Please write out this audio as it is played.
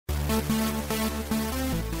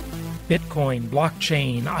Bitcoin,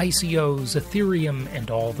 blockchain, ICOs, Ethereum,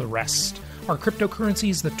 and all the rest. Are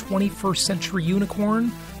cryptocurrencies the 21st century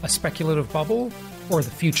unicorn, a speculative bubble, or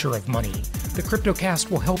the future of money? The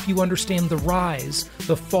CryptoCast will help you understand the rise,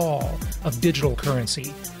 the fall of digital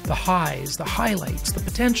currency, the highs, the highlights, the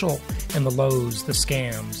potential, and the lows, the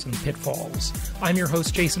scams, and pitfalls. I'm your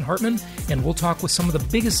host, Jason Hartman, and we'll talk with some of the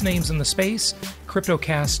biggest names in the space.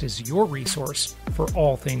 CryptoCast is your resource for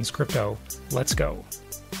all things crypto. Let's go.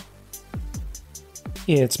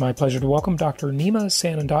 It's my pleasure to welcome Dr. Nima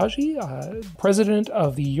Sanandaji, president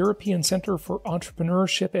of the European Center for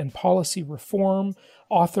Entrepreneurship and Policy Reform,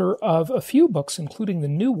 author of a few books, including the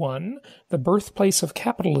new one, The Birthplace of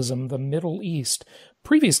Capitalism, The Middle East.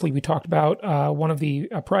 Previously, we talked about one of the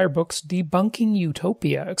prior books, Debunking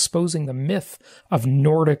Utopia, Exposing the Myth of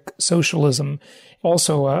Nordic Socialism.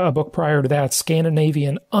 Also, a book prior to that,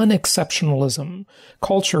 Scandinavian Unexceptionalism,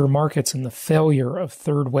 Culture, Markets, and the Failure of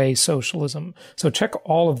Third Way Socialism. So check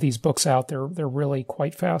all of these books out. They're really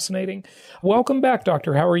quite fascinating. Welcome back,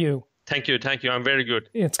 Doctor. How are you? Thank you. I'm very good.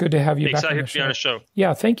 It's good to have you back on the show. Excited to be on the show.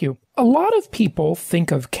 Yeah, thank you. A lot of people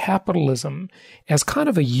think of capitalism as kind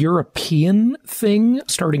of a European thing,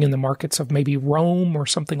 starting in the markets of maybe Rome or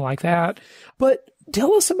something like that. But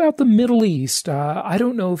tell us about the Middle East. I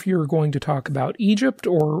don't know if you're going to talk about Egypt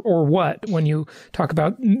or what when you talk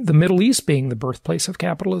about the Middle East being the birthplace of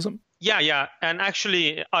capitalism. Yeah. And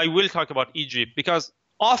actually, I will talk about Egypt because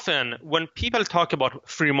often when people talk about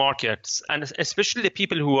free markets, and especially the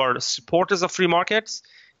people who are supporters of free markets,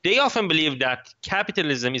 they often believe that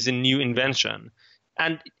capitalism is a new invention.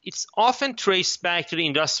 And it's often traced back to the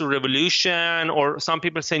Industrial Revolution, or some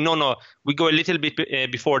people say, no, we go a little bit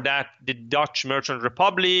before that, the Dutch Merchant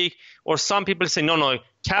Republic, or some people say, no,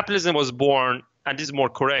 capitalism was born, and this is more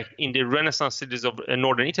correct, in the Renaissance cities of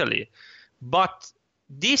northern Italy. But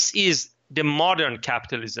this is the modern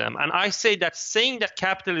capitalism. And I say that saying that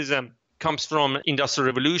capitalism comes from Industrial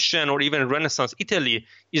Revolution or even Renaissance Italy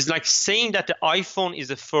is like saying that the iPhone is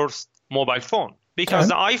the first mobile phone. Because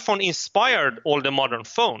the iPhone inspired all the modern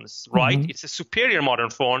phones, right? Mm-hmm. It's a superior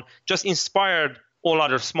modern phone, just inspired all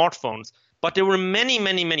other smartphones. But there were many,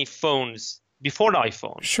 many, many phones before the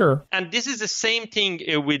iPhone. Sure. And this is the same thing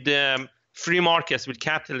with free markets, with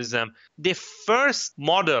capitalism. The first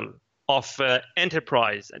model of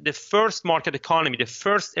enterprise, the first market economy, the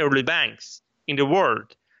first early banks in the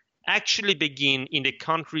world actually begin in the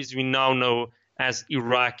countries we now know as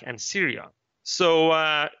Iraq and Syria. So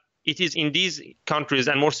it is in these countries,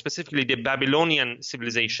 and more specifically the Babylonian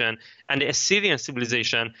civilization and the Assyrian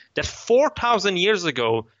civilization, that 4,000 years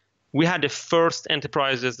ago, we had the first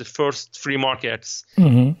enterprises, the first free markets.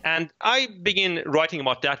 Mm-hmm. And I begin writing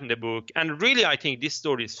about that in the book. And really, I think this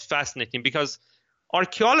story is fascinating because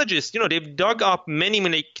archaeologists, they've dug up many,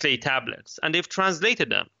 many clay tablets and they've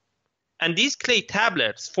translated them. And these clay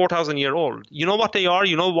tablets, 4,000 years old, you know what they are?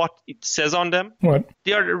 You know what it says on them? What?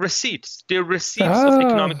 They are receipts. They're receipts of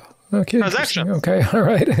economic transactions. Okay, all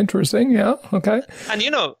right, interesting, yeah, okay. And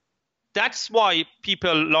that's why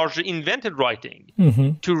people largely invented writing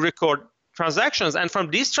to record transactions. And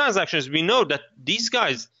from these transactions, we know that these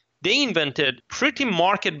guys, they invented pretty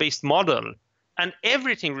market-based model. And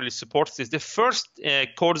everything really supports this. The first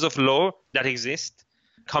codes of law that exist,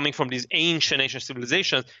 coming from these ancient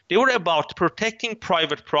civilizations, they were about protecting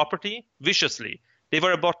private property viciously. They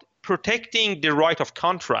were about protecting the right of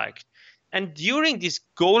contract. And during this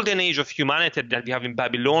golden age of humanity that we have in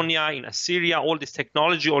Babylonia, in Assyria, all this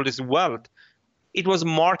technology, all this wealth, it was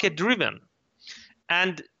market-driven.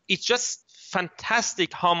 And it's just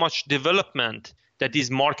fantastic how much development that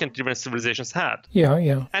these market-driven civilizations had.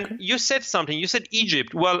 Yeah. And you said something. You said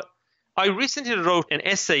Egypt. Well, I recently wrote an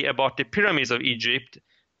essay about the pyramids of Egypt.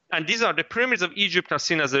 And the pyramids of Egypt are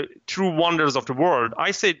seen as the true wonders of the world.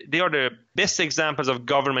 I said they are the best examples of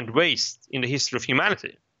government waste in the history of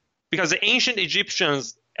humanity. Because the ancient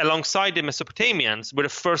Egyptians, alongside the Mesopotamians, were the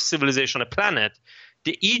first civilization on the planet.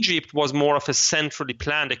 The Egypt was more of a centrally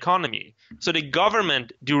planned economy. So the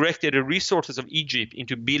government directed the resources of Egypt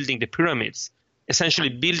into building the pyramids, essentially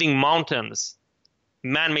building mountains,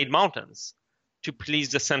 man-made mountains, to please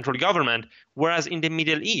the central government. Whereas in the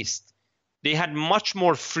Middle East, they had much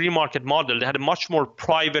more free market model. They had a much more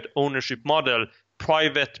private ownership model,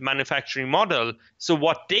 private manufacturing model. So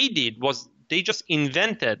what they did was they just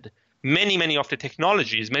invented many, many of the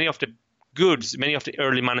technologies, many of the goods, many of the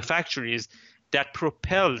early manufacturers that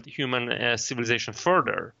propelled human civilization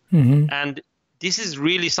further. Mm-hmm. And this is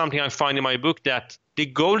really something I find in my book, that the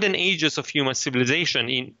golden ages of human civilization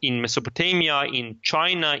in Mesopotamia, in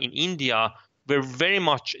China, in India, were very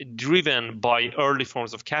much driven by early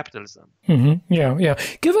forms of capitalism. Mm-hmm. Yeah.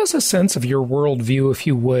 Give us a sense of your worldview, if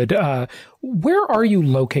you would. Where are you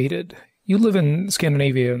located? You live in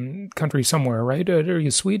Scandinavian country somewhere, right? Are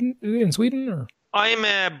you in Sweden? Or?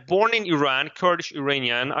 I'm born in Iran, Kurdish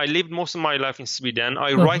Iranian. I lived most of my life in Sweden.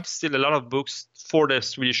 I write still a lot of books for the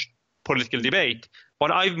Swedish political debate,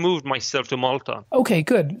 but I've moved myself to Malta. Okay,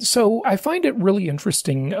 good. So I find it really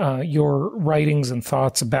interesting, your writings and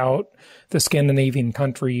thoughts about the Scandinavian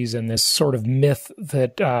countries and this sort of myth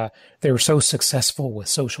that they're so successful with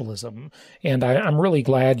socialism. And I'm really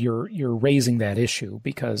glad you're raising that issue,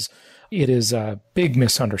 because it is a big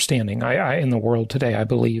misunderstanding in the world today, I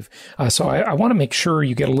believe. So I want to make sure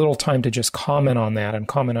you get a little time to just comment on that and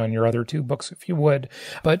comment on your other two books, if you would.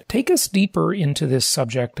 But take us deeper into this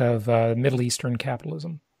subject of Middle Eastern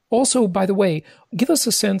capitalism. Also, by the way, give us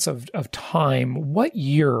a sense of time. What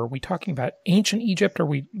year are we talking about? Ancient Egypt?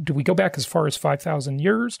 Do we go back as far as 5,000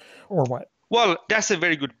 years, or what? Well, that's a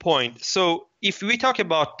very good point. So if we talk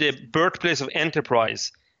about the birthplace of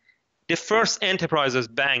enterprise, the first enterprises,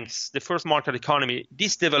 banks, the first market economy,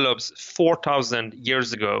 this develops 4,000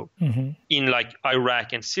 years ago in like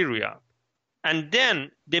Iraq and Syria. And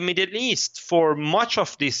then the Middle East, for much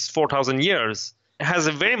of this 4,000 years, has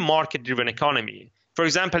a very market-driven economy. For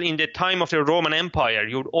example, in the time of the Roman Empire,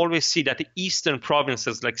 you would always see that the eastern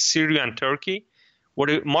provinces like Syria and Turkey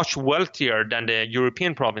were much wealthier than the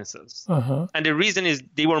European provinces. And the reason is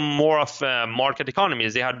they were more of market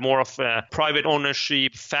economies. They had more of private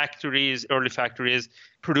ownership, factories, early factories,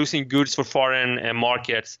 producing goods for foreign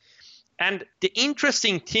markets. And the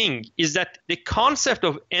interesting thing is that the concept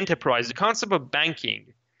of enterprise, the concept of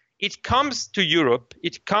banking, it comes to Europe,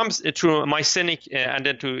 it comes to Mycenae and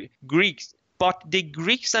then to Greeks, but the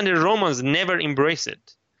Greeks and the Romans never embrace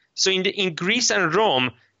it. So in Greece and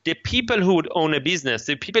Rome, the people who would own a business,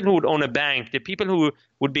 the people who would own a bank, the people who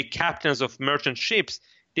would be captains of merchant ships,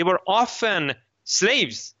 they were often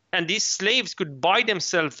slaves. And these slaves could buy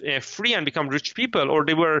themselves free and become rich people, or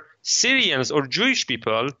they were Syrians or Jewish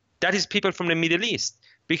people, that is people from the Middle East.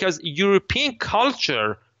 Because European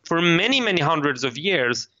culture for many, many hundreds of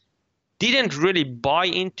years didn't really buy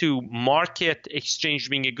into market exchange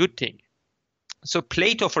being a good thing. So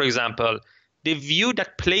Plato, for example, the view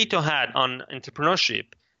that Plato had on entrepreneurship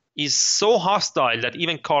is so hostile that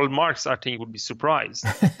even Karl Marx, I think, would be surprised.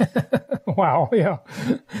 Wow, yeah.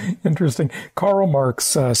 Interesting. Karl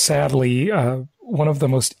Marx, sadly, one of the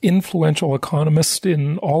most influential economists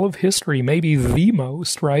in all of history, maybe the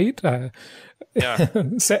most, right? Yeah.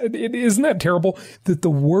 Isn't that terrible that the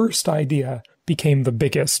worst idea became the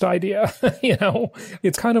biggest idea?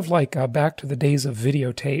 It's kind of like back to the days of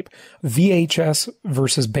videotape, VHS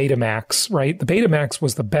versus Betamax, right? The Betamax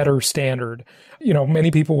was the better standard. Many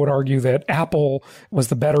people would argue that Apple was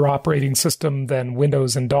the better operating system than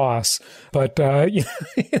Windows and DOS. But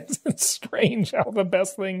it's strange how the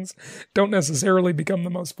best things don't necessarily become the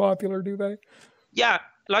most popular, do they? Yeah,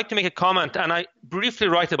 I'd like to make a comment, and I briefly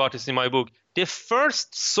write about this in my book. The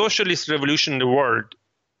first socialist revolution in the world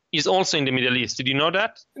is also in the Middle East. Did you know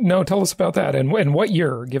that? No, tell us about that. And what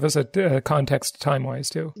year? Give us a context time-wise,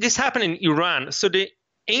 too. This happened in Iran. So the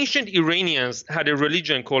ancient Iranians had a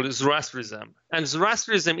religion called Zoroastrianism. And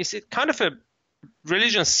Zoroastrianism is kind of a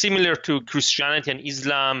religion similar to Christianity and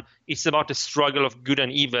Islam. It's about the struggle of good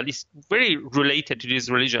and evil. It's very related to these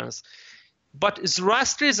religions. But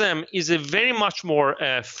Zoroastrianism is a very much more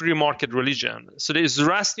free market religion. So the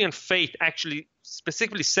Zoroastrian faith actually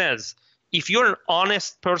specifically says, if you're an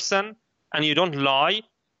honest person and you don't lie,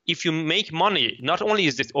 if you make money, not only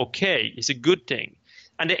is it okay, it's a good thing.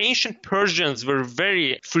 And the ancient Persians were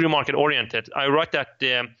very free market oriented. I write that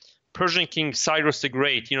the Persian king Cyrus the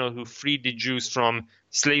Great, who freed the Jews from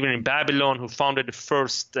slavery in Babylon, who founded the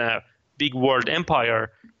first big world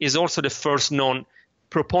empire, is also the first known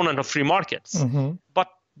proponent of free markets. But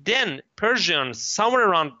then Persians, somewhere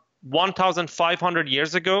around 1,500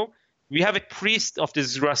 years ago, we have a priest of the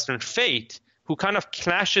Zoroastrian faith who kind of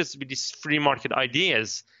clashes with these free market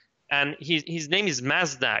ideas. And his name is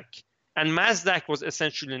Mazdak. And Mazdak was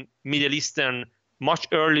essentially a Middle Eastern, much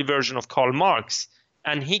early version of Karl Marx.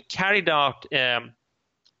 And he carried out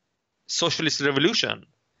socialist revolution.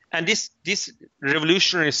 And this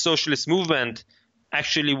revolutionary socialist movement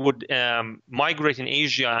actually would migrate in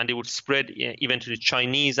Asia, and they would spread even to the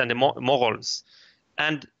Chinese and the Mongols.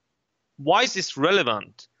 And why is this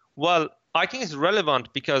relevant? Well, I think it's relevant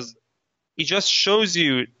because it just shows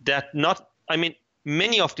you that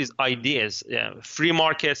many of these ideas, free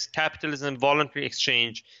markets, capitalism, voluntary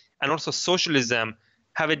exchange, and also socialism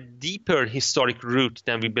have a deeper historic root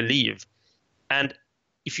than we believe. And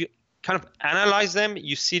if you kind of analyze them,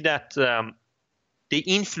 you see that they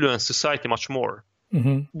influence society much more.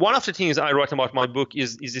 Mm-hmm. One of the things I write about in my book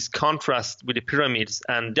is this contrast with the pyramids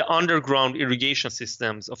and the underground irrigation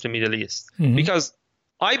systems of the Middle East. Mm-hmm. Because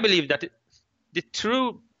I believe that the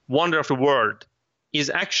true wonder of the world is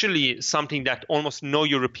actually something that almost no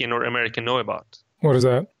European or American know about. What is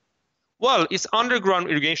that? Well, it's underground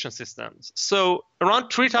irrigation systems. So around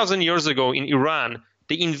 3,000 years ago in Iran,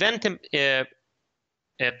 they invented qanats.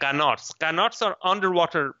 Qanats are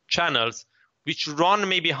underwater channels which run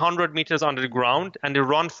maybe 100 meters underground, and they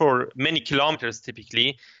run for many kilometers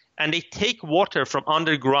typically, and they take water from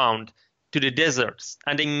underground to the deserts,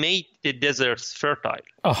 and they make the deserts fertile.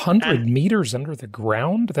 100 meters under the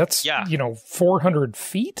ground? That's, 400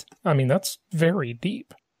 feet? I mean, that's very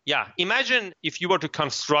deep. Yeah. Imagine if you were to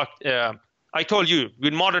construct, I told you,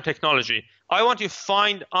 with modern technology, I want you to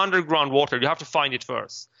find underground water. You have to find it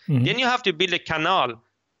first. Mm-hmm. Then you have to build a canal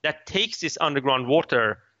that takes this underground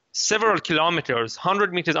water several kilometers,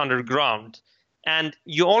 100 meters underground. And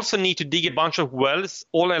you also need to dig a bunch of wells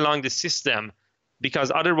all along the system,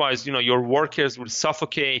 because otherwise, your workers will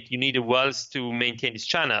suffocate. You need the wells to maintain this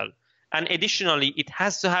channel. And additionally, it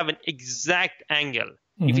has to have an exact angle.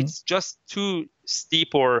 Mm-hmm. If it's just too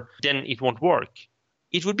steep, then it won't work.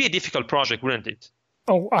 It would be a difficult project, wouldn't it?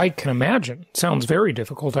 Oh, I can imagine. Sounds very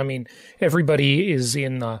difficult. I mean, everybody is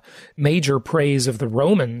in major praise of the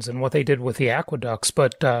Romans and what they did with the aqueducts,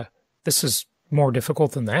 but this is more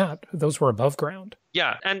difficult than that. Those were above ground.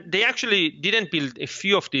 Yeah, and they actually didn't build a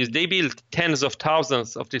few of these. They built tens of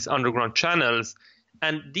thousands of these underground channels.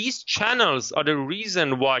 And these channels are the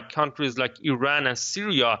reason why countries like Iran and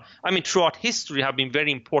Syria, throughout history, have been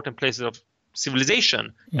very important places of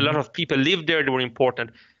civilization. Mm-hmm. A lot of people lived there. They were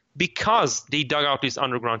important because they dug out these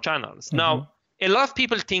underground channels. Mm-hmm. Now, a lot of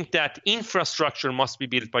people think that infrastructure must be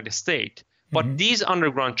built by the state. But mm-hmm. these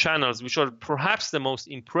underground channels, which are perhaps the most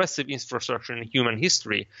impressive infrastructure in human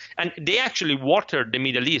history, and they actually watered the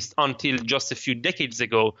Middle East until just a few decades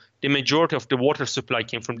ago. The majority of the water supply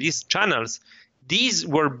came from these channels. These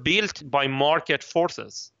were built by market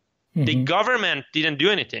forces. Mm-hmm. The government didn't do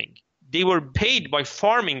anything. They were paid by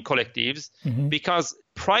farming collectives mm-hmm. because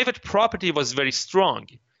private property was very strong.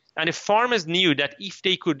 And the farmers knew that if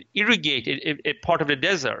they could irrigate a part of the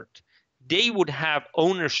desert, they would have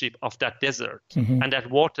ownership of that desert mm-hmm. and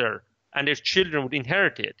that water, and their children would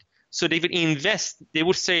inherit it. So they would invest. They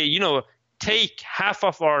would say, take half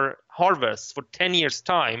of our harvest for 10 years'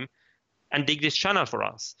 time and dig this channel for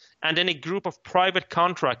us. And then a group of private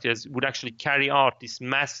contractors would actually carry out this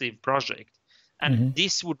massive project. And mm-hmm.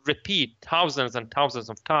 this would repeat thousands and thousands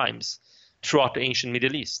of times throughout the ancient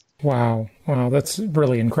Middle East. Wow, that's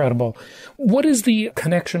really incredible. What is the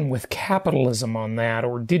connection with capitalism on that,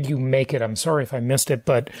 or did you make it? I'm sorry if I missed it,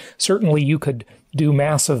 but certainly you could do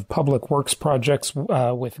massive public works projects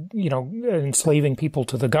with, enslaving people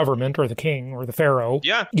to the government or the king or the pharaoh.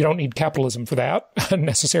 Yeah. You don't need capitalism for that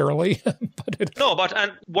necessarily.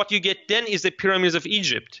 And what you get then is the pyramids of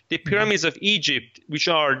Egypt. The pyramids of Egypt, which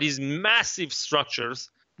are these massive structures,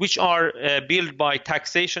 which are built by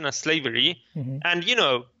taxation and slavery. Mm-hmm.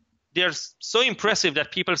 And, they're so impressive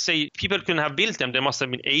that people say people couldn't have built them. They must have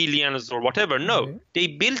been aliens or whatever. No, mm-hmm. they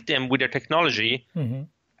built them with their technology mm-hmm.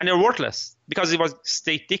 and they're worthless because it was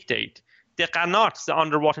state dictate. The qanats, the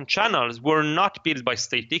underwater channels, were not built by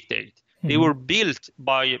state dictate. Mm-hmm. They were built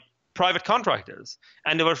by private contractors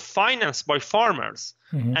and they were financed by farmers.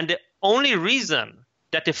 Mm-hmm. And the only reason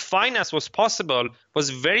that the finance was possible was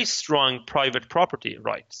very strong private property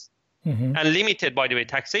rights mm-hmm. and limited, by the way,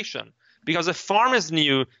 taxation, because the farmers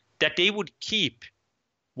knew that they would keep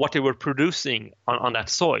what they were producing on that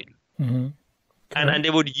soil. Mm-hmm. And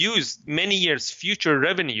they would use many years future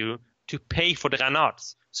revenue to pay for the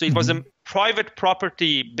qanats. So it mm-hmm. was a private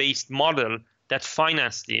property-based model that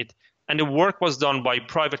financed it, and the work was done by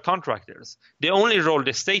private contractors. The only role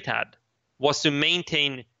the state had was to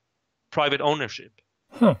maintain private ownership.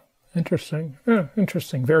 Huh. Interesting. Yeah,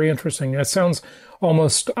 interesting. Very interesting. It sounds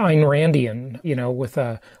almost Ayn Randian, with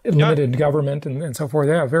a limited government and so forth.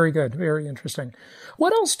 Yeah, very good. Very interesting.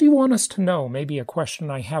 What else do you want us to know? Maybe a question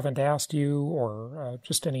I haven't asked you, or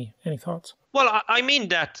just any thoughts? Well, I mean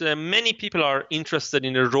that many people are interested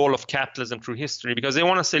in the role of capitalism through history because they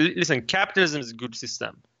want to say, listen, capitalism is a good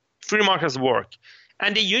system. Free markets work.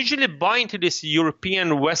 And they usually buy into this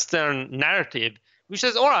European Western narrative which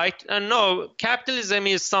says, all right, no, capitalism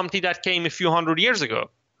is something that came a few hundred years ago.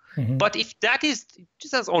 Mm-hmm. But if that is,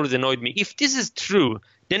 this has always annoyed me, if this is true,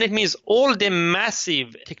 then it means all the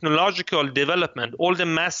massive technological development, all the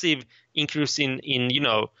massive increase in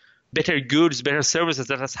better goods, better services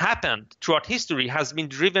that has happened throughout history has been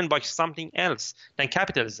driven by something else than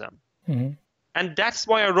capitalism. Mm-hmm. And that's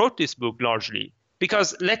why I wrote this book largely.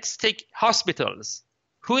 Because let's take hospitals.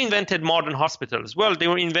 Who invented modern hospitals? Well, they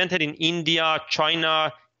were invented in India,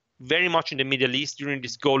 China, very much in the Middle East during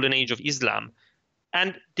this golden age of Islam.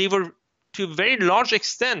 And they were, to a very large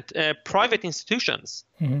extent, private institutions.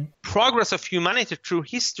 Mm-hmm. Progress of humanity through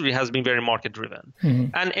history has been very market-driven. Mm-hmm.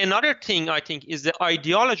 And another thing, I think, is the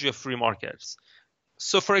ideology of free markets.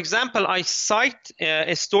 So, for example, I cite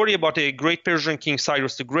a story about a great Persian king,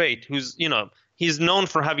 Cyrus the Great, who's, he's known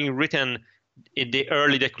for having written the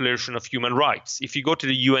early Declaration of Human Rights. If you go to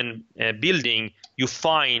the UN building, you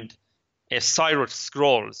find Cyrus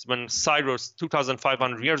scrolls when Cyrus,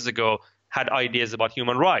 2,500 years ago, had ideas about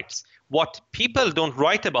human rights. What people don't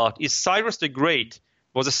write about is Cyrus the Great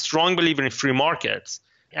was a strong believer in free markets,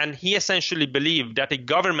 and he essentially believed that the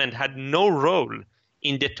government had no role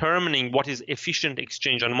in determining what is efficient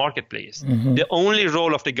exchange on the marketplace. Mm-hmm. The only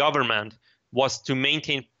role of the government was to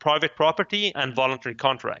maintain private property and voluntary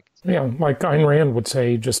contracts. Yeah, like Ayn Rand would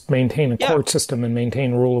say, just maintain a court system and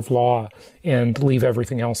maintain rule of law and leave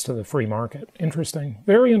everything else to the free market. Interesting.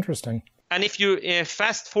 Very interesting. And if you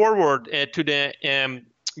fast forward to the,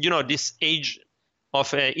 this age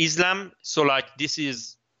of Islam, so like this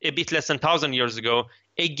is a bit less than 1,000 years ago,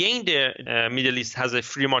 again, the Middle East has a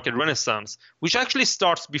free market renaissance, which actually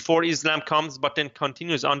starts before Islam comes, but then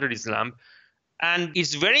continues under Islam. And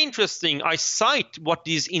it's very interesting. I cite what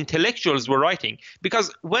these intellectuals were writing,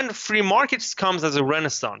 because when free markets comes as a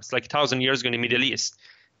renaissance, like 1,000 years ago in the Middle East,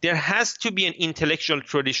 there has to be an intellectual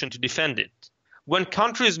tradition to defend it. When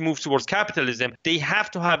countries move towards capitalism, they have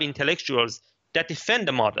to have intellectuals that defend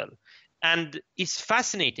the model. And it's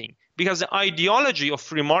fascinating because the ideology of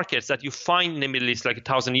free markets that you find in the Middle East like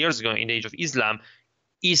 1,000 years ago in the age of Islam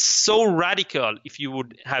is so radical if you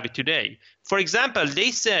would have it today. For example, they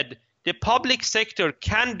said the public sector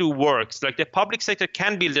can do works, like the public sector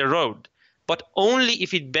can build a road, but only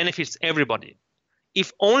if it benefits everybody.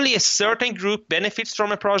 If only a certain group benefits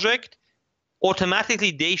from a project, automatically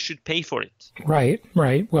they should pay for it. Right,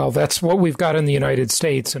 right. Well, that's what we've got in the United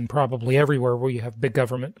States and probably everywhere where you have big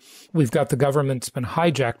government. We've got the government's been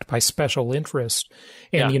hijacked by special interests.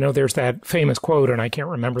 And, there's that famous quote, and I can't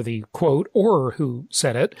remember the quote or who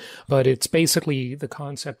said it, but it's basically the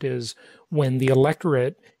concept is when the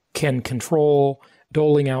electorate can control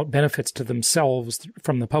doling out benefits to themselves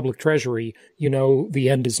from the public treasury, the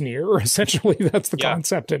end is near. Essentially, that's the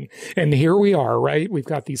concept. And here we are, right? We've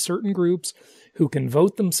got these certain groups who can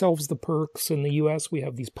vote themselves the perks in the U.S. We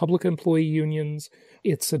have these public employee unions.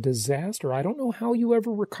 It's a disaster. I don't know how you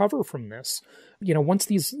ever recover from this. Once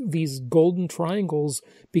these golden triangles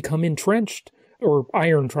become entrenched, or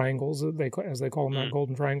iron triangles, as they call them, not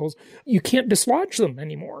golden triangles, you can't dislodge them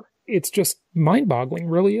anymore. It's just mind-boggling,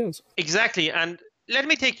 really is. Exactly. And let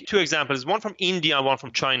me take two examples, one from India and one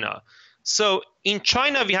from China. So in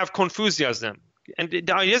China, we have Confucianism. And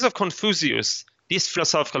the ideas of Confucius, this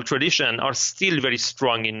philosophical tradition, are still very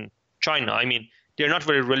strong in China. I mean, they're not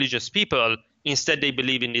very religious people. Instead, they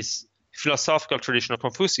believe in this philosophical tradition of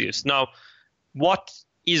Confucius. Now, what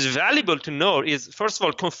is valuable to know is, first of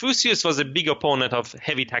all, Confucius was a big opponent of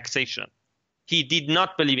heavy taxation. He did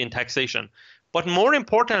not believe in taxation. But more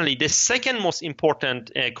importantly, the second most important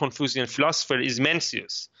Confucian philosopher is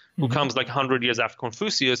Mencius, who comes like 100 years after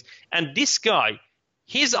Confucius. And this guy,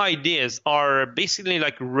 his ideas are basically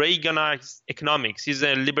like Reaganized economics. He's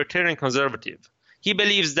a libertarian conservative. He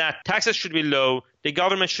believes that taxes should be low, the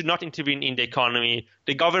government should not intervene in the economy,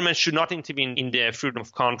 the government should not intervene in the freedom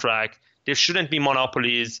of contract, there shouldn't be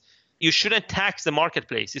monopolies, you shouldn't tax the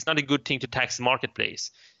marketplace. It's not a good thing to tax the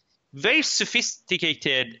marketplace. Very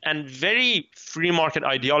sophisticated and very free market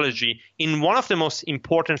ideology in one of the most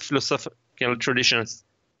important philosophical traditions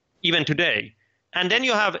even today. And then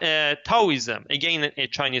you have Taoism, again a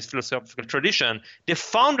Chinese philosophical tradition. The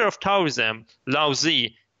founder of Taoism, Lao Tzu,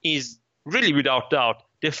 is really without doubt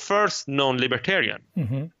the first known libertarian.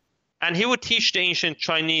 Mm-hmm. And he would teach the ancient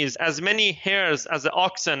Chinese as many hairs as the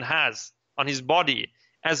oxen has on his body,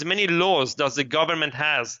 as many laws does the government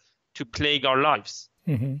has to plague our lives.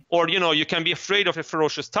 Mm-hmm. Or, you can be afraid of a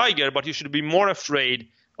ferocious tiger, but you should be more afraid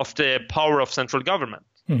of the power of central government.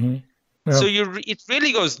 Mm-hmm. Yeah. So it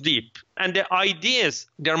really goes deep. And the ideas,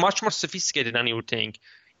 they're much more sophisticated than you would think.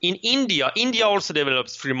 In India also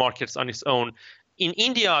develops free markets on its own. In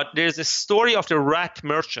India, there's a story of the rat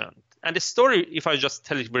merchant. And the story, if I just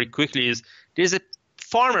tell it very quickly, is there's a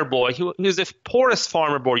farmer boy who's the poorest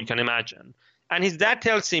farmer boy you can imagine. And his dad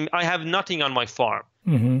tells him, I have nothing on my farm.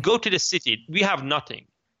 Mm-hmm. Go to the city. We have nothing.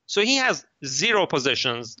 So he has zero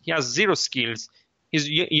possessions. He has zero skills. He's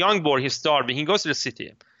a young boy. He's starving. He goes to the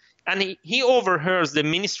city. And he overhears the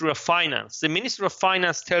Ministry of Finance. The Ministry of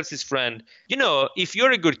Finance tells his friend, if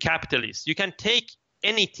you're a good capitalist, you can take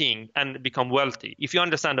anything and become wealthy if you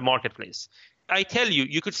understand the marketplace. I tell you,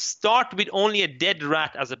 you could start with only a dead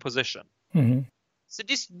rat as a possession. Mm-hmm. So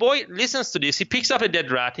this boy listens to this. He picks up a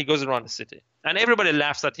dead rat. He goes around the city. And everybody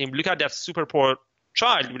laughs at him. Look at that super poor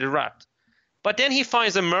child with a rat. But then he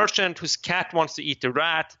finds a merchant whose cat wants to eat the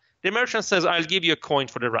rat. The merchant says, I'll give you a coin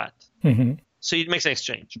for the rat. Mm-hmm. So he makes an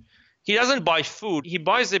exchange. He doesn't buy food. He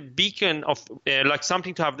buys a beacon of like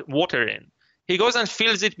something to have water in. He goes and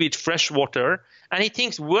fills it with fresh water. And he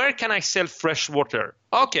thinks, where can I sell fresh water?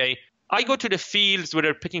 Okay, I go to the fields where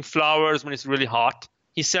they're picking flowers when it's really hot.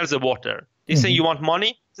 He sells the water. They say, you want money?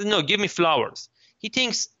 He says, no, give me flowers. He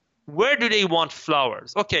thinks, where do they want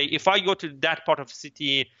flowers? Okay, if I go to that part of the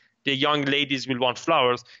city, the young ladies will want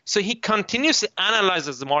flowers. So he continuously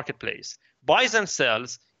analyzes the marketplace, buys and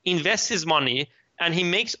sells, invests his money, and he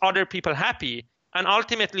makes other people happy. And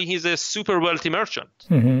ultimately, he's a super wealthy merchant.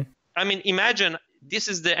 Mm-hmm. I mean, imagine this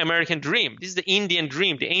is the American dream. This is the Indian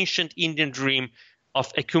dream, the ancient Indian dream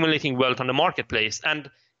of accumulating wealth on the marketplace. And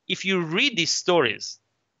if you read these stories,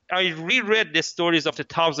 I reread the stories of the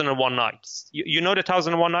 1001 Nights. You know the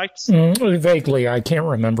 1001 Nights? Vaguely, I can't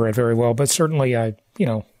remember it very well, but certainly I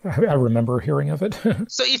remember hearing of it.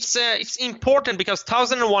 So it's important because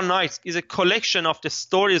 1001 Nights is a collection of the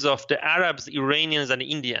stories of the Arabs, the Iranians, and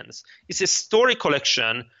the Indians. It's a story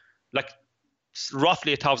collection, like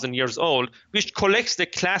roughly 1,000 years old, which collects the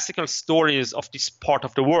classical stories of this part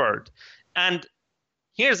of the world. And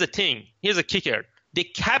here's the thing. Here's a kicker. The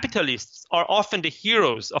capitalists are often the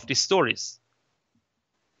heroes of these stories.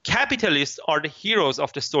 Capitalists are the heroes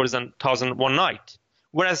of the stories on 1001 Night.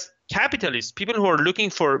 Whereas capitalists, people who are looking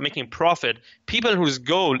for making profit, people whose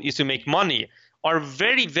goal is to make money, are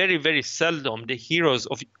very, very, very seldom the heroes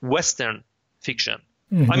of Western fiction.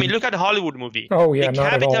 Mm-hmm. I mean, look at the Hollywood movie. Oh, yeah, the not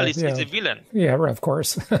capitalist at all. Yeah. is a villain. Yeah, of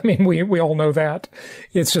course. I mean, we all know that.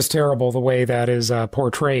 It's just terrible the way that is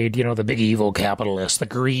portrayed, the big evil capitalist, the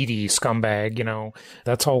greedy scumbag,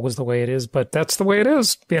 that's always the way it is. But that's the way it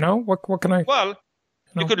is, What can I... Well,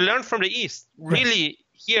 you could learn from the East. Really,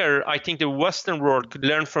 here, I think the Western world could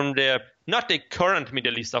learn from not the current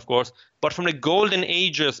Middle East, of course, but from the golden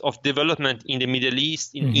ages of development in the Middle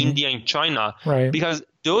East, in India, in China. Right. Because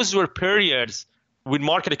those were periods with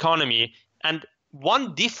market economy. And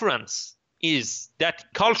one difference is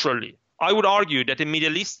that culturally, I would argue that the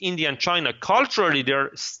Middle East, India, and China, culturally,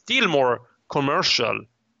 they're still more commercial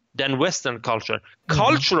than Western culture. Mm-hmm.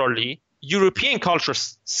 Culturally, European culture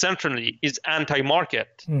centrally is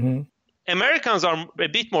anti-market. Mm-hmm. Americans are a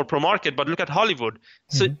bit more pro-market, but look at Hollywood.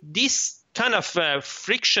 So this kind of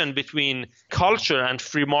friction between culture and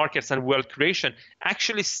free markets and wealth creation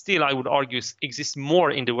actually still, I would argue, exists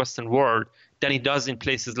more in the Western world than it does in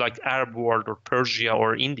places like Arab world or Persia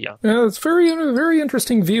or India. Yeah, it's very, very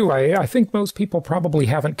interesting view. I think most people probably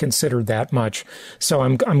haven't considered that much. So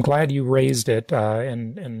I'm glad you raised it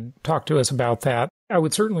and talked to us about that. I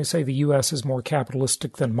would certainly say the U.S. is more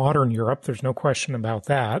capitalistic than modern Europe. There's no question about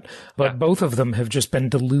that. But both of them have just been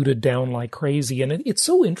diluted down like crazy. And it's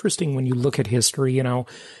so interesting when you look at history,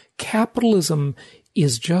 capitalism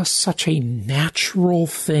is just such a natural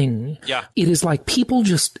thing. Yeah. It is like people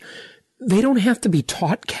just... They don't have to be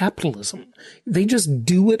taught capitalism. They just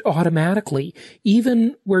do it automatically.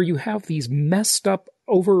 Even where you have these messed up,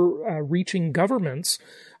 overreaching governments,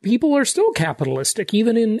 people are still capitalistic,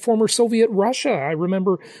 even in former Soviet Russia. I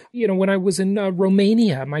remember, when I was in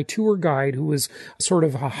Romania, my tour guide, who was sort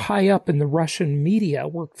of high up in the Russian media,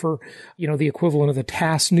 worked for, the equivalent of the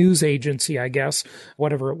TASS news agency, I guess,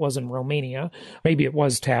 whatever it was in Romania. Maybe it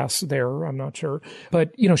was TASS there, I'm not sure.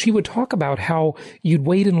 But, she would talk about how you'd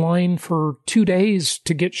wait in line for 2 days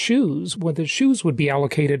to get shoes when the shoes would be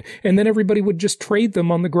allocated, and then everybody would just trade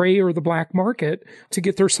them on the gray or the black market to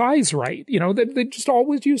get their size right. They just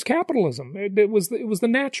always use capitalism. It was the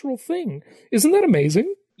natural thing. Isn't that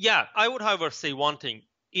amazing? Yeah, I would, however, say one thing.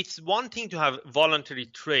 It's one thing to have voluntary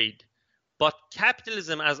trade, but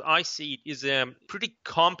capitalism, as I see it, is a pretty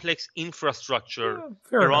complex infrastructure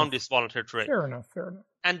around this voluntary trade. Fair enough.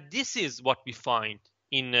 And this is what we find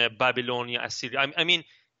in Babylonia, Assyria. I mean,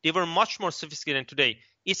 they were much more sophisticated than today.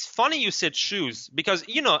 It's funny you said shoes because,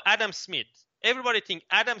 Adam Smith, everybody think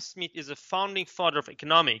Adam Smith is a founding father of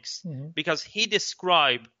economics because he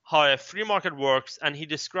described how a free market works and he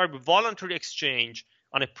described voluntary exchange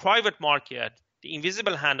on a private market, the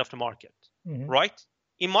invisible hand of the market, right?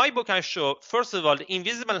 In my book, I show, first of all, the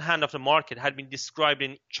invisible hand of the market had been described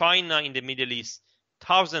in China, in the Middle East,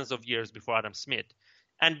 thousands of years before Adam Smith.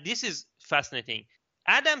 And this is fascinating.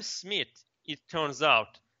 Adam Smith, it turns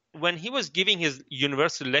out, when he was giving his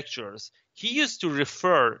university lectures, he used to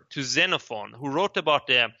refer to Xenophon, who wrote about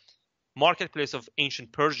the marketplace of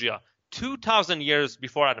ancient Persia 2,000 years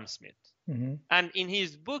before Adam Smith. Mm-hmm. And in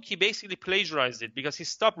his book, he basically plagiarized it because he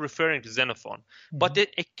stopped referring to Xenophon. Mm-hmm. But the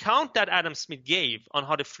account that Adam Smith gave on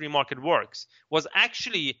how the free market works was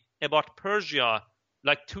actually about Persia,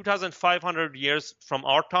 like 2,500 years from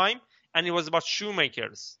our time, and it was about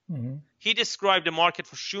shoemakers. Mm-hmm. He described the market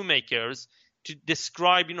for shoemakers to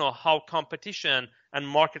describe, how competition and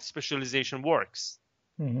market specialization works.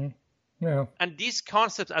 Mm-hmm. Yeah. And these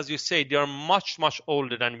concepts, as you say, they are much, much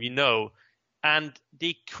older than we know. And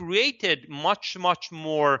they created much, much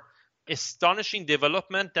more astonishing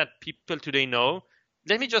development that people today know.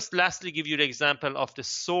 Let me just lastly give you the example of the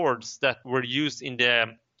swords that were used in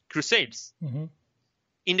the Crusades. Mm-hmm.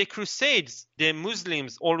 In the Crusades, the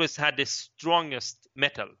Muslims always had the strongest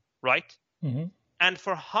metal, right? Mm-hmm. And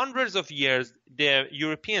for hundreds of years, the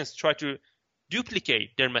Europeans tried to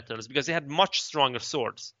duplicate their metals because they had much stronger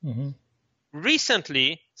swords. Mm-hmm.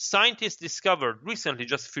 Recently, scientists discovered,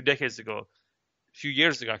 just a few decades ago, a few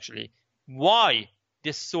years ago actually, why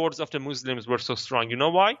the swords of the Muslims were so strong. You know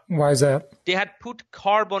why? Why is that? They had put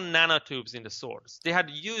carbon nanotubes in the swords. They had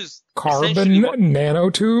used carbon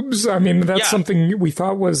nanotubes? I mean, that's something we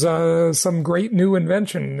thought was some great new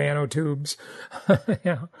invention, nanotubes.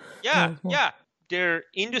 Yeah. Their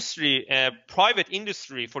industry, private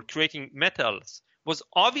industry for creating metals was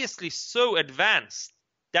obviously so advanced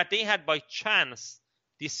that they had by chance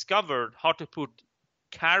discovered how to put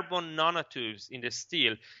carbon nanotubes in the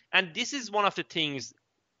steel. And this is one of the things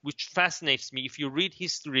which fascinates me. If you read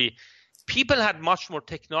history, people had much more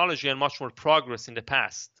technology and much more progress in the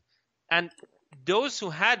past. And those who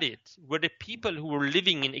had it were the people who were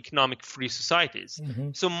living in economic free societies. Mm-hmm.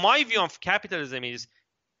 So my view of capitalism is,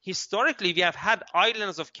 historically, we have had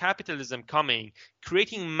islands of capitalism coming,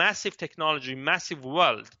 creating massive technology, massive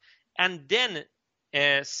wealth. And then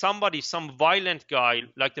some violent guy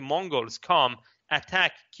like the Mongols come,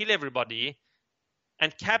 attack, kill everybody,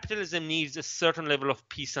 and capitalism needs a certain level of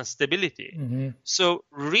peace and stability. Mm-hmm. So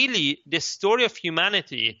really, the story of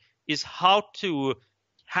humanity is how to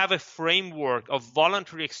have a framework of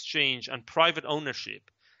voluntary exchange and private ownership.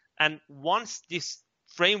 And once this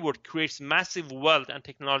framework creates massive wealth and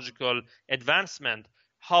technological advancement,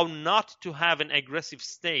 how not to have an aggressive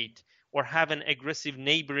state or have an aggressive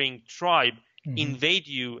neighboring tribe invade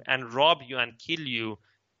you and rob you and kill you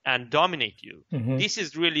and dominate you. Mm-hmm. This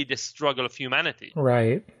is really the struggle of humanity.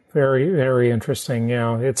 Right. Very, very interesting.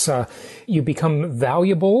 Yeah. It's, you become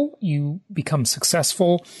valuable, you become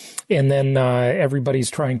successful, and then,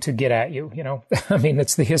 everybody's trying to get at you, I mean,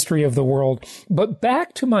 it's the history of the world. But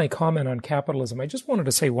back to my comment on capitalism, I just wanted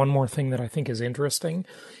to say one more thing that I think is interesting.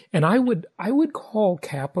 And I would call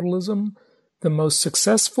capitalism the most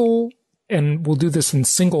successful, and we'll do this in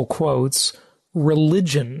single quotes,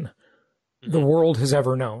 religion the world has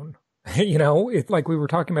ever known. It's like we were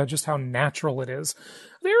talking about just how natural it is.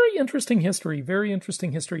 Very interesting history.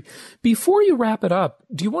 Before you wrap it up,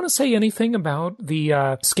 do you want to say anything about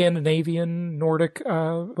the Scandinavian, Nordic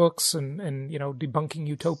books and Debunking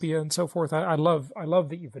Utopia and so forth? I love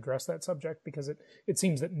that you've addressed that subject because it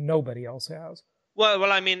seems that nobody else has.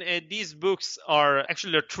 Well, I mean, these books are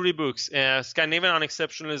actually there are three books: Scandinavian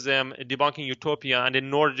Unexceptionalism, Debunking Utopia, and the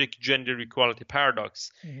Nordic Gender Equality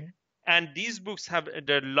Paradox. Mm-hmm. And these books have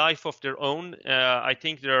their life of their own. I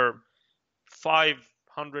think there are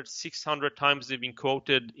 500, 600 times they've been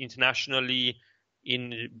quoted internationally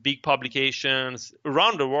in big publications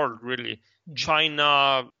around the world, really. Mm-hmm.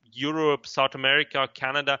 China, Europe, South America,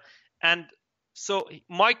 Canada. And so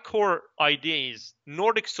my core idea is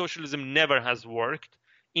Nordic socialism never has worked.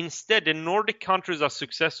 Instead, the Nordic countries are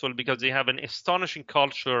successful because they have an astonishing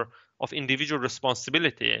culture of individual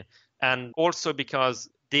responsibility, and also because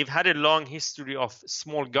they've had a long history of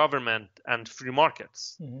small government and free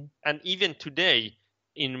markets. Mm-hmm. And even today,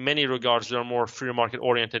 in many regards, they are more free market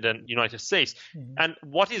oriented than the United States. Mm-hmm. And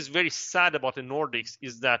what is very sad about the Nordics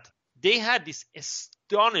is that they had this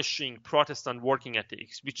astonishing Protestant working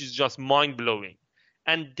ethics, which is just mind-blowing.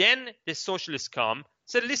 And then the socialists come,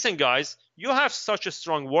 said, listen, guys, you have such a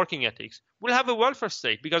strong working ethics. We'll have a welfare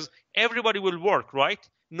state because everybody will work, right?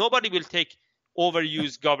 Nobody will take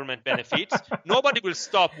overused government benefits. Nobody will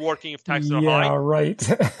stop working if taxes are high. Yeah, right.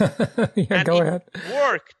 And go ahead. It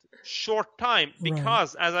worked short time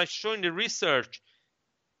because, as I show in the research,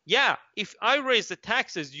 if I raise the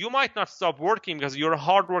taxes, you might not stop working because you're a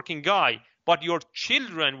hardworking guy, but your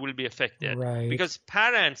children will be affected because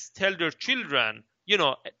parents tell their children,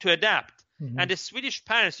 to adapt. Mm-hmm. And the Swedish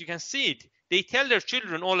parents, you can see it. They tell their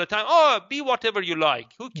children all the time, be whatever you like.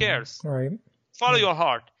 Who cares? Right. Follow your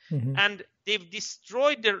heart. And they've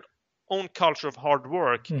destroyed their own culture of hard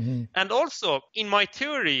work. And also, in my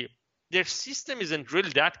theory, their system isn't really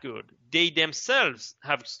that good. They themselves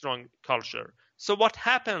have strong culture. So what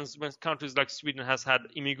happens when countries like Sweden has had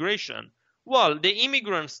immigration? Well, the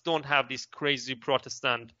immigrants don't have this crazy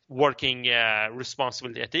Protestant working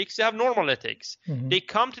responsibility ethics. They have normal ethics. They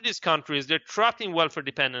come to these countries, they're trapped in welfare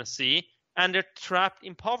dependency, and they're trapped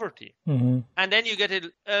in poverty. And then you get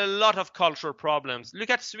a lot of cultural problems. Look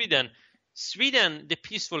at Sweden. Sweden, the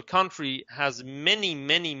peaceful country, has many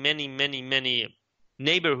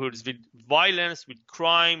neighborhoods with violence, with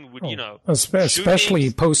crime, with, especially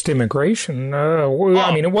post-immigration.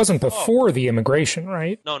 I mean, it wasn't before the immigration,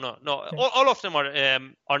 right? No. Yeah. All of them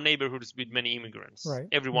are neighborhoods with many immigrants, right.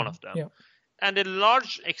 Every one of them. Yeah. And a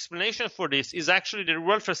large explanation for this is actually the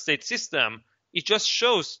welfare state system. It just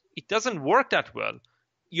shows it doesn't work that well.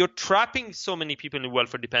 You're trapping so many people in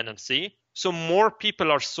welfare dependency, so more people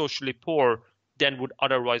are socially poor than would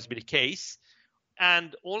otherwise be the case.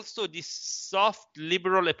 And also this soft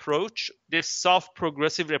liberal approach, this soft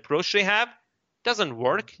progressive approach they have, doesn't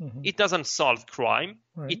work. It doesn't solve crime.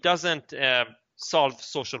 Right. It doesn't solve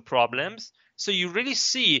social problems. So you really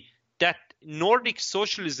see that Nordic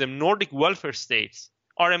socialism, Nordic welfare states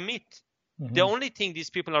are a myth. The only thing these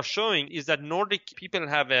people are showing is that Nordic people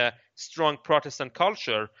have a strong Protestant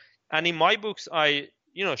culture. And in my books, I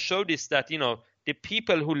show this, that the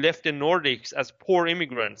people who left the Nordics as poor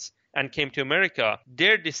immigrants and came to America,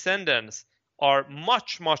 their descendants are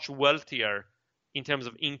much wealthier in terms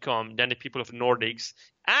of income than the people of the Nordics.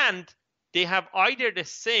 And they have either the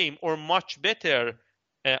same or much better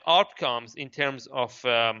outcomes in terms of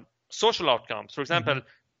social outcomes. For example,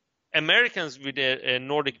 Americans with a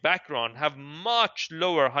Nordic background have much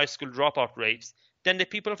lower high school dropout rates than the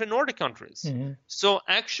people of the Nordic countries. So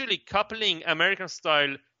actually coupling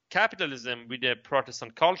American-style capitalism with a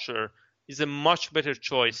Protestant culture is a much better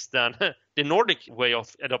choice than the Nordic way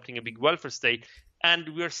of adopting a big welfare state.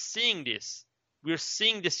 And we're seeing this. We're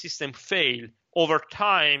seeing the system fail over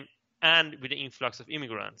time and with the influx of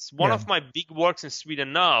immigrants. One of my big works in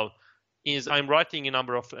Sweden now is I'm writing a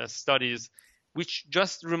number of studies which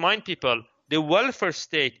just remind people the welfare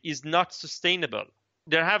state is not sustainable.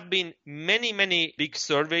 There have been many big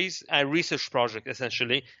surveys and research projects,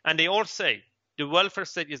 essentially, and they all say the welfare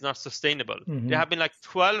state is not sustainable. There have been like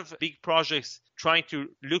 12 big projects trying to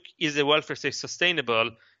look, is the welfare state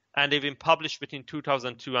sustainable? And they've been published between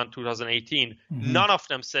 2002 and 2018. None of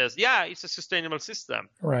them says, it's a sustainable system.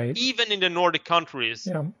 Right. Even in the Nordic countries,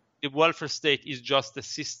 the welfare state is just a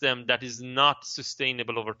system that is not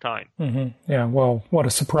sustainable over time. Yeah, well, what a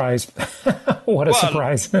surprise.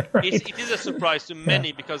 Surprise. Right? It is a surprise to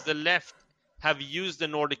many because the left have used the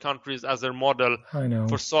Nordic countries as their model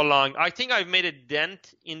for so long. I think I've made a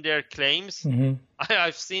dent in their claims.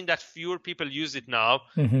 I've seen that fewer people use it now.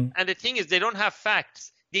 And the thing is, they don't have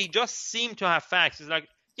facts. They just seem to have facts. It's like,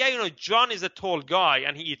 John is a tall guy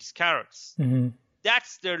and he eats carrots.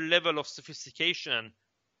 That's their level of sophistication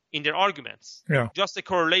in their arguments. Just a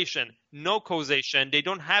correlation, no causation. They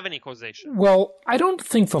don't have any causation. Well, I don't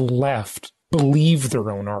think the left believe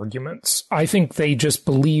their own arguments. I think they just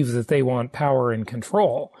believe that they want power and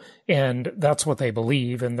control, and that's what they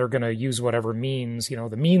believe, and they're going to use whatever means,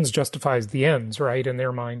 the means justifies the ends, right, in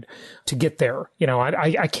their mind to get there.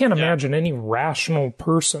 I can't imagine any rational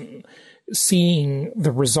person seeing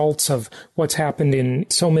the results of what's happened in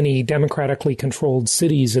so many democratically controlled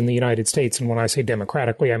cities in the United States. And when I say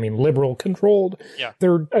democratically, I mean liberal controlled.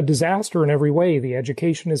 They're a disaster in every way. The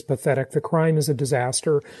education is pathetic. The crime is a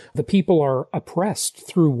disaster. The people are oppressed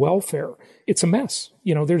through welfare. It's a mess.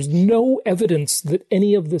 There's no evidence that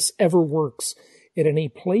any of this ever works at any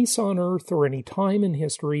place on earth or any time in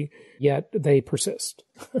history, yet they persist.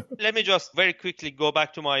 Let me just very quickly go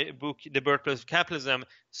back to my book, The Birthplace of Capitalism.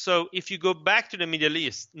 So if you go back to the Middle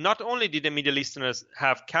East, not only did the Middle Easterners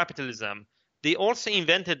have capitalism, they also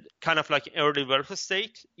invented kind of like an early welfare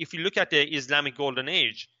state. If you look at the Islamic Golden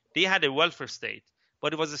Age, they had a welfare state,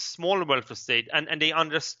 but it was a small welfare state. And they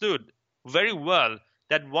understood very well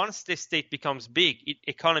that once the state becomes big,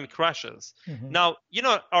 economy crashes. Now,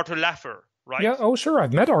 Arthur Laffer, right? Yeah. Oh, sure.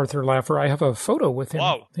 I've met Arthur Laffer. I have a photo with him.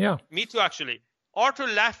 Wow. Yeah. Me too, actually. Arthur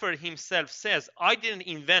Laffer himself says, I didn't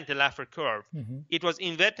invent the Laffer curve. It was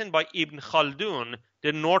invented by Ibn Khaldun,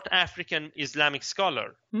 the North African Islamic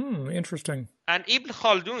scholar. Interesting. And Ibn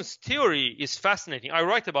Khaldun's theory is fascinating. I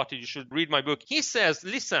write about it. You should read my book. He says,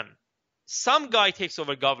 listen, some guy takes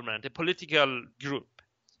over government, a political group.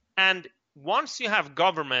 And once you have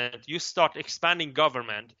government, you start expanding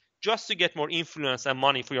government just to get more influence and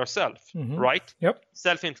money for yourself, right? Yep.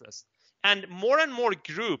 Self-interest. And more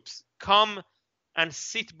groups come and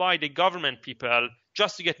sit by the government people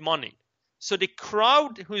just to get money. So the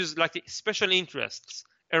crowd who is like the special interests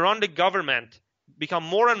around the government become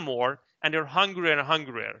more and more, and they're hungrier and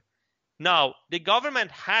hungrier. Now, the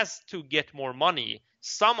government has to get more money.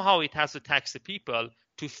 Somehow it has to tax the people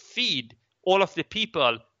to feed all of the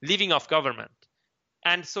people living off government.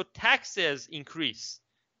 And so taxes increase.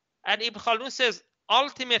 And Ibn Khaldun says,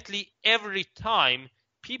 ultimately, every time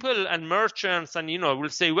people and merchants and, will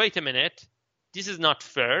say, wait a minute, this is not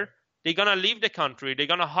fair. They're going to leave the country. They're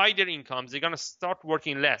going to hide their incomes. They're going to start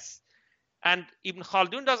working less. And Ibn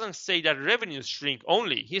Khaldun doesn't say that revenues shrink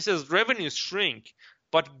only. He says revenues shrink,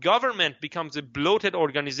 but government becomes a bloated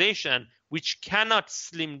organization which cannot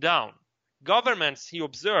slim down. Governments, he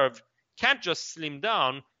observed, can't just slim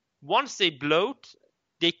down. Once they bloat,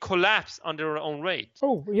 they collapse under their own weight.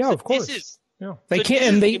 Oh, yeah, so of course. They so can't,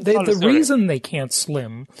 and the reason they can't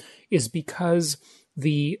slim is because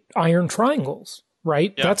the iron triangles,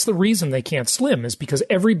 right? Yeah. That's the reason they can't slim, is because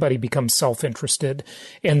everybody becomes self-interested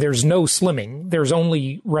and there's no slimming. There's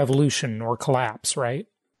only revolution or collapse, right?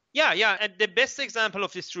 Yeah. And the best example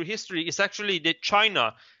of this through history is actually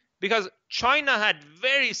China, because China had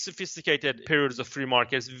very sophisticated periods of free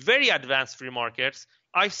markets, very advanced free markets.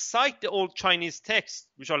 I cite the old Chinese texts,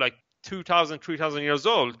 which are like 2,000, 3,000 years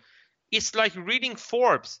old. It's like reading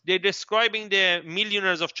Forbes. They're describing the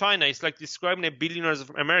millionaires of China. It's like describing the billionaires of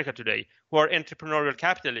America today, who are entrepreneurial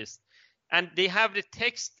capitalists. And they have the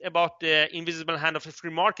text about the invisible hand of the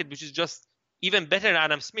free market, which is just even better than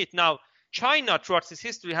Adam Smith. Now, China, throughout its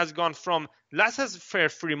history, has gone from laissez-faire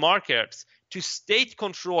free markets to state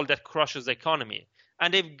control that crushes the economy.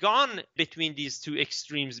 And they've gone between these two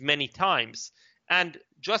extremes many times. And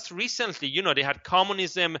just recently, they had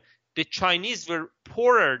communism. The Chinese were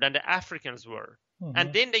poorer than the Africans were. Mm-hmm.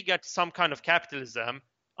 And then they got some kind of capitalism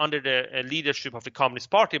under the leadership of the Communist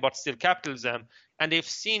Party, but still capitalism. And they've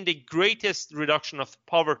seen the greatest reduction of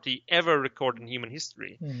poverty ever recorded in human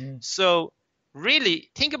history. Mm-hmm. So really,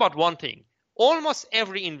 think about one thing. Almost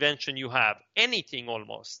every invention you have, anything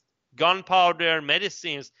almost, gunpowder,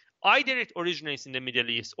 medicines, either it originates in the Middle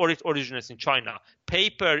East or it originates in China.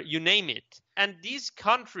 Paper, you name it. And these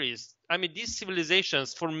countries, these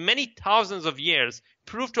civilizations for many thousands of years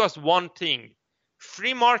prove to us one thing.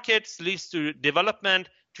 Free markets leads to development,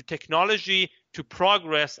 to technology, to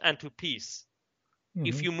progress, and to peace. Mm-hmm.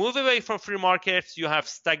 If you move away from free markets, you have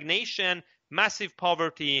stagnation, massive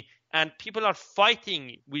poverty, and people are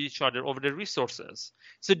fighting with each other over the resources.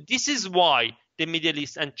 So this is why the Middle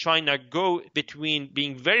East and China go between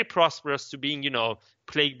being very prosperous to being,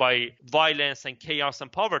 plagued by violence and chaos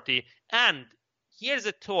and poverty. And here's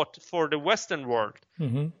a thought for the Western world.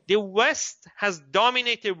 Mm-hmm. The West has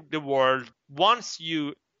dominated the world once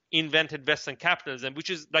you invented Western capitalism, which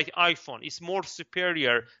is like iPhone. It's more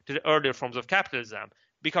superior to the earlier forms of capitalism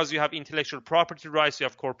because you have intellectual property rights, you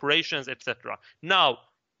have corporations, etc. Now,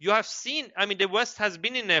 you have seen, the West has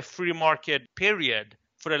been in a free market period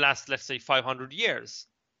for the last, let's say, 500 years.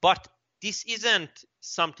 But this isn't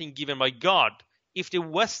something given by God. If the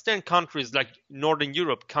Western countries like Northern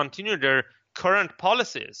Europe continue their current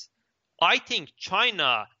policies, I think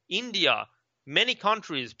China, India, many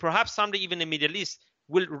countries, perhaps someday even the Middle East,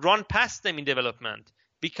 will run past them in development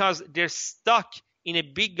because they're stuck in a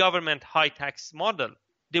big government high tax model.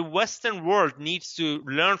 The Western world needs to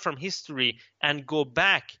learn from history and go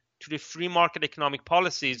back to the free market economic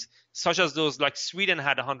policies such as those like Sweden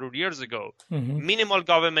had 100 years ago. Mm-hmm. Minimal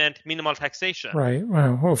government, minimal taxation. Right.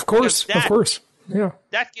 Well, of course. Yeah.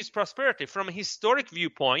 That gives prosperity. From a historic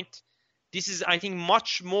viewpoint, this is, I think,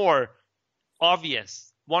 much more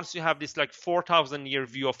obvious. Once you have this like 4,000-year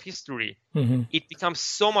view of history, mm-hmm. It becomes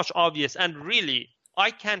so much obvious. And really,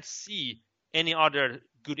 I can't see any other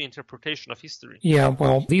good interpretation of history. Yeah,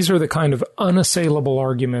 well, these are the kind of unassailable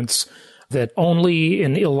arguments that only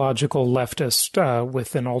an illogical leftist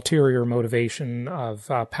with an ulterior motivation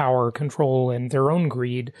of power, control, and their own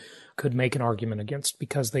greed could make an argument against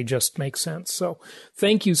because they just make sense. So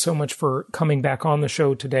thank you so much for coming back on the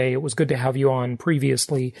show today. It was good to have you on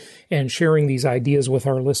previously and sharing these ideas with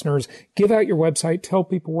our listeners. Give out your website, tell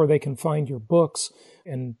people where they can find your books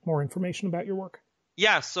and more information about your work.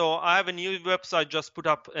 Yeah, so I have a new website just put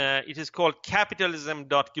up. It is called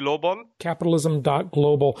capitalism.global.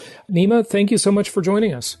 Capitalism.global. Nima, thank you so much for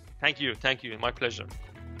joining us. Thank you. My pleasure.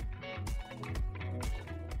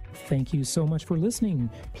 Thank you so much for listening.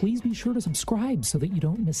 Please be sure to subscribe so that you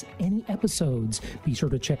don't miss any episodes. Be sure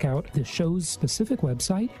to check out the show's specific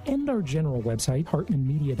website and our general website,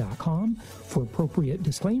 hartmanmedia.com, for appropriate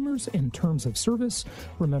disclaimers and terms of service.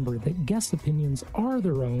 Remember that guest opinions are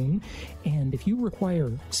their own, and if you require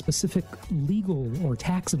specific legal or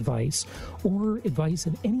tax advice or advice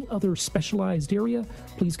in any other specialized area,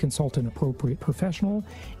 please consult an appropriate professional.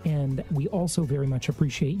 And we also very much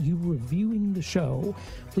appreciate you reviewing the show.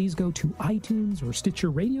 Please go to iTunes or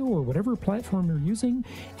Stitcher Radio or whatever platform you're using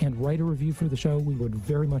and write a review for the show. We would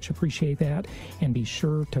very much appreciate that. And be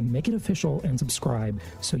sure to make it official and subscribe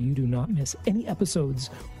so you do not miss any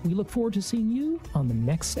episodes. We look forward to seeing you on the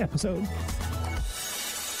next episode.